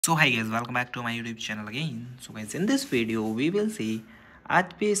So hi guys, welcome back to my YouTube channel again. So guys, in this video we will see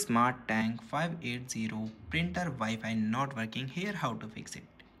HP Smart Tank 580 printer Wi-Fi not working. Here how to fix it.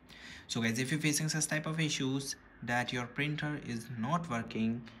 So guys, if you're facing such type of issues that your printer is not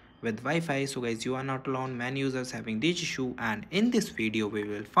working with Wi-Fi, so guys, you are not alone. Many users having this issue, and in this video we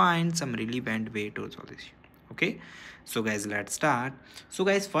will find some relevant way to solve this issue. Okay, so guys, let's start. So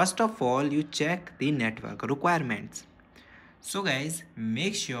guys, first of all, you check the network requirements. So guys,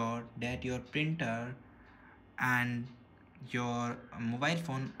 make sure that your printer and your mobile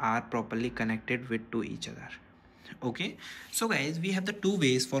phone are properly connected with to each other. Okay, so guys, we have the two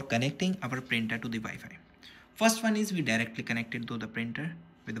ways for connecting our printer to the Wi-Fi. First one is we directly connected to the printer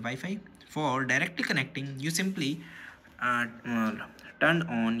with the Wi-Fi. For directly connecting, you simply turn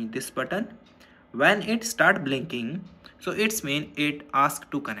on this button. When it start blinking, so it's mean it asks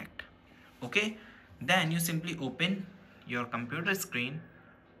to connect. Okay, then you simply open your computer screen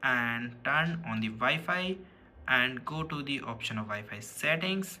and turn on the Wi-Fi and go to the option of Wi-Fi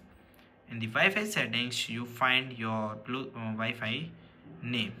settings. In the Wi-Fi settings you find your Wi-Fi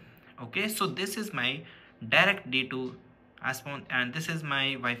name. Okay, so this is my direct D2 and this is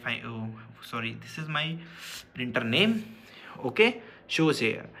my Wi-Fi this is my printer name. Okay, shows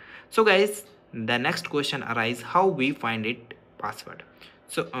here. So guys, the next question arises, how we find it password.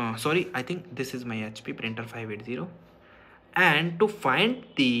 So sorry, I think this is my HP printer 580, and to find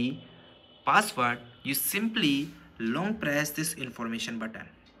the password you simply long press this information button.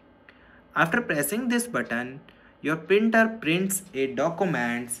 After pressing this button, your printer prints a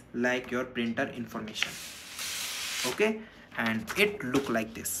document like your printer information. Okay, and it look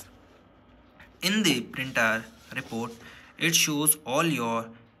like this. In the printer report it shows all your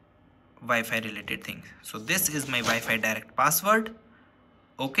Wi-Fi related things. So this is my Wi-Fi direct password,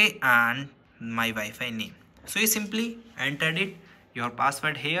 okay, and my Wi-Fi name. So you simply entered it, your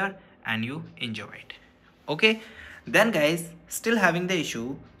password here, and you enjoy it. Okay, then guys, still having the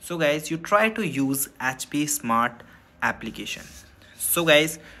issue, so guys, you try to use HP Smart application. So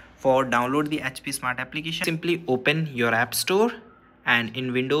guys, for download the HP Smart application, simply open your app store, and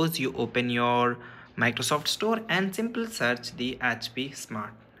in Windows you open your Microsoft Store and simply search the HP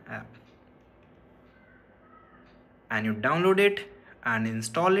Smart app, and you download it and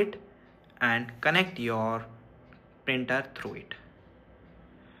install it and connect your printer through it.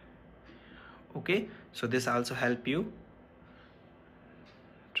 Okay, so this also help you.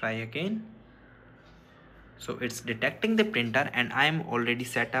 Try again. So it's detecting the printer and I am already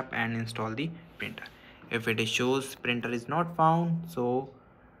set up and install the printer. If it shows printer is not found, so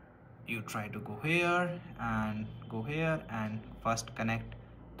you try to go here and first connect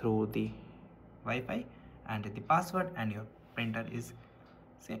through the Wi-Fi and the password, and your printer is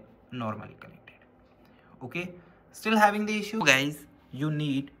normally connected. Okay, still having the issue, guys, you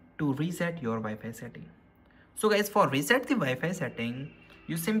need to reset your Wi-Fi setting. So guys, for reset the Wi-Fi setting,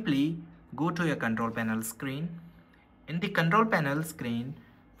 you simply go to your control panel screen. In the control panel screen,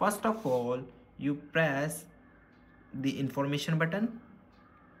 first of all you press the information button,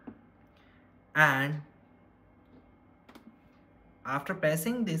 and after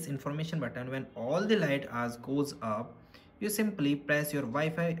pressing this information button, when all the light goes up, you simply press your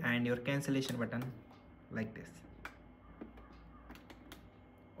Wi-Fi and your cancellation button like this.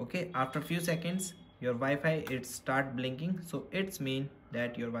 Okay, after few seconds your Wi-Fi it start blinking, so it's mean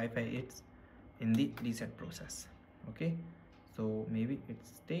that your Wi-Fi is in the reset process. Okay, so maybe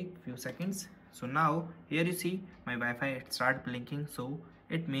it's take few seconds. So now here you see my Wi-Fi it start blinking, so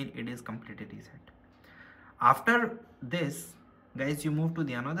it mean it is completely reset. After this, guys, you move to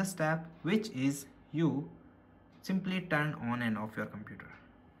the another step, which is you simply turn on and off your computer.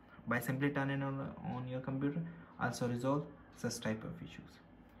 By simply turning on your computer also resolve such type of issues.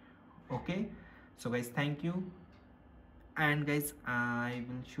 Okay, so guys, thank you. And guys, I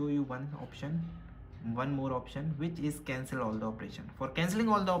will show you one more option, which is cancel all the operation. For cancelling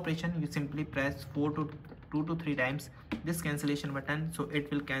all the operation, you simply press 2 to 3 times this cancellation button, so it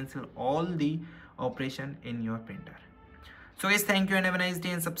will cancel all the operation in your printer. So guys, thank you and have a nice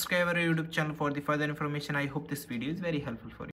day, and subscribe our YouTube channel for the further information. I hope this video is very helpful for you.